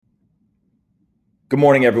Good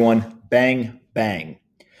morning, everyone. Bang, bang.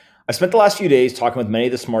 I spent the last few days talking with many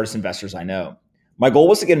of the smartest investors I know. My goal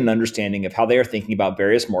was to get an understanding of how they are thinking about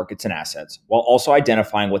various markets and assets, while also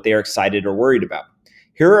identifying what they are excited or worried about.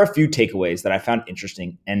 Here are a few takeaways that I found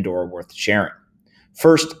interesting and/or worth sharing.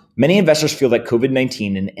 First, many investors feel that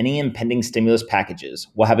COVID-19 and any impending stimulus packages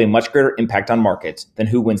will have a much greater impact on markets than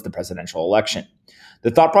who wins the presidential election. The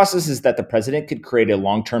thought process is that the president could create a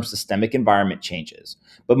long-term systemic environment changes,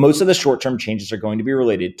 but most of the short-term changes are going to be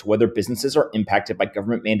related to whether businesses are impacted by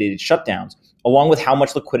government-mandated shutdowns, along with how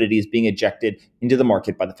much liquidity is being ejected into the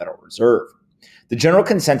market by the Federal Reserve. The general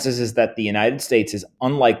consensus is that the United States is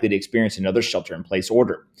unlikely to experience another shelter-in-place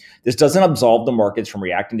order. This doesn't absolve the markets from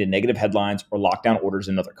reacting to negative headlines or lockdown orders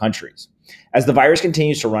in other countries. As the virus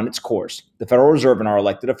continues to run its course, the Federal Reserve and our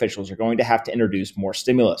elected officials are going to have to introduce more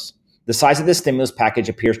stimulus. The size of this stimulus package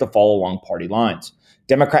appears to fall along party lines.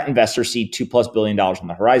 Democrat investors see $2+ billion on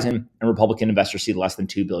the horizon, and Republican investors see less than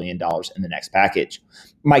 $2 billion in the next package.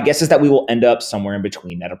 My guess is that we will end up somewhere in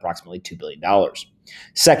between at approximately $2 billion.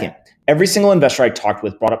 Second, every single investor I talked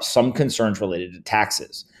with brought up some concerns related to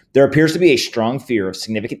taxes. There appears to be a strong fear of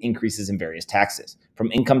significant increases in various taxes,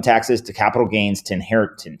 from income taxes to capital gains to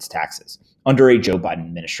inheritance taxes, under a Joe Biden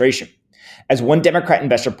administration. As one Democrat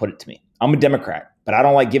investor put it to me, I'm a Democrat, but I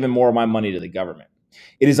don't like giving more of my money to the government.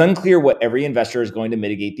 It is unclear what every investor is going to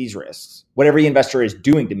mitigate these risks, what every investor is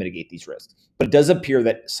doing to mitigate these risks, but it does appear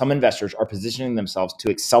that some investors are positioning themselves to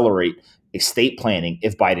accelerate estate planning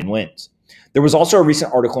if Biden wins. There was also a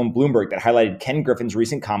recent article in Bloomberg that highlighted Ken Griffin's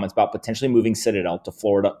recent comments about potentially moving Citadel to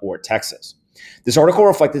Florida or Texas. This article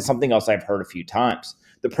reflected something else I've heard a few times.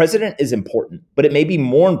 The president is important, but it may be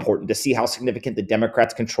more important to see how significant the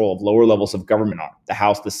Democrats' control of lower levels of government are, the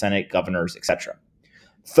House, the Senate, governors, etc.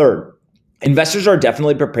 Third, investors are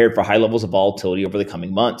definitely prepared for high levels of volatility over the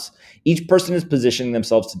coming months. Each person is positioning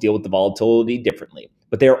themselves to deal with the volatility differently,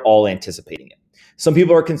 but they are all anticipating it. Some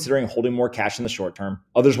people are considering holding more cash in the short term,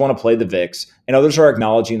 others want to play the VIX, and others are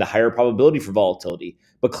acknowledging the higher probability for volatility,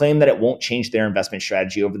 but claim that it won't change their investment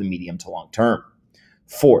strategy over the medium to long term.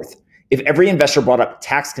 Fourth, if every investor brought up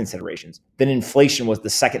tax considerations, then inflation was the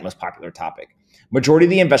second most popular topic. Majority of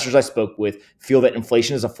the investors I spoke with feel that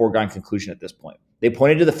inflation is a foregone conclusion at this point. They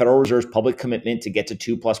pointed to the Federal Reserve's public commitment to get to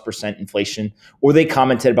 2+% inflation, or they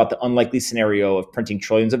commented about the unlikely scenario of printing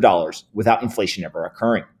trillions of dollars without inflation ever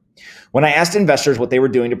occurring. When I asked investors what they were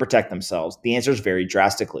doing to protect themselves, the answers varied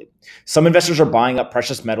drastically. Some investors are buying up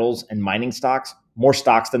precious metals and mining stocks, more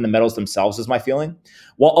stocks than the metals themselves is my feeling,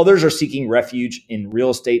 while others are seeking refuge in real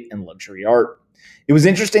estate and luxury art. It was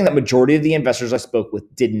interesting that majority of the investors I spoke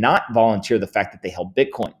with did not volunteer the fact that they held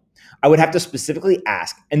Bitcoin. I would have to specifically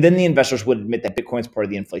ask, and then the investors would admit that Bitcoin is part of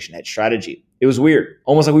the inflation hedge strategy. It was weird,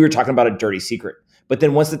 almost like we were talking about a dirty secret. But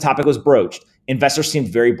then once the topic was broached, investors seemed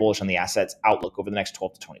very bullish on the asset's outlook over the next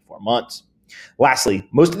 12 to 24 months. Lastly,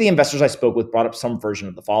 most of the investors I spoke with brought up some version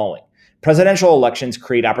of the following. Presidential elections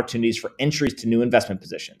create opportunities for entries to new investment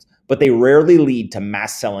positions, but they rarely lead to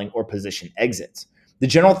mass selling or position exits. The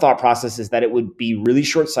general thought process is that it would be really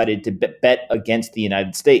short-sighted to bet against the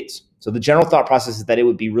United States.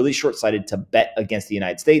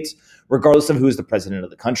 Regardless of who is the president of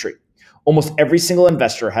the country. Almost every single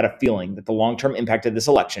investor had a feeling that the long-term impact of this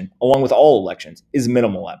election, along with all elections, is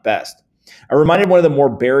minimal at best. I reminded one of the more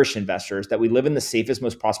bearish investors that we live in the safest,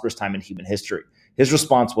 most prosperous time in human history. His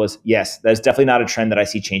response was, yes, that is definitely not a trend that I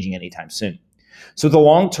see changing anytime soon. So the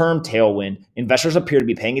long-term tailwind, investors appear to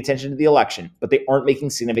be paying attention to the election, but they aren't making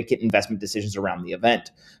significant investment decisions around the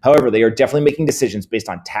event. However, they are definitely making decisions based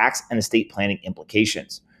on tax and estate planning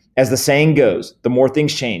implications. As the saying goes, the more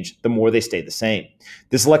things change, the more they stay the same.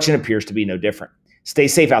 This election appears to be no different. Stay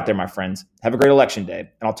safe out there, my friends. Have a great election day, and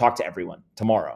I'll talk to everyone tomorrow.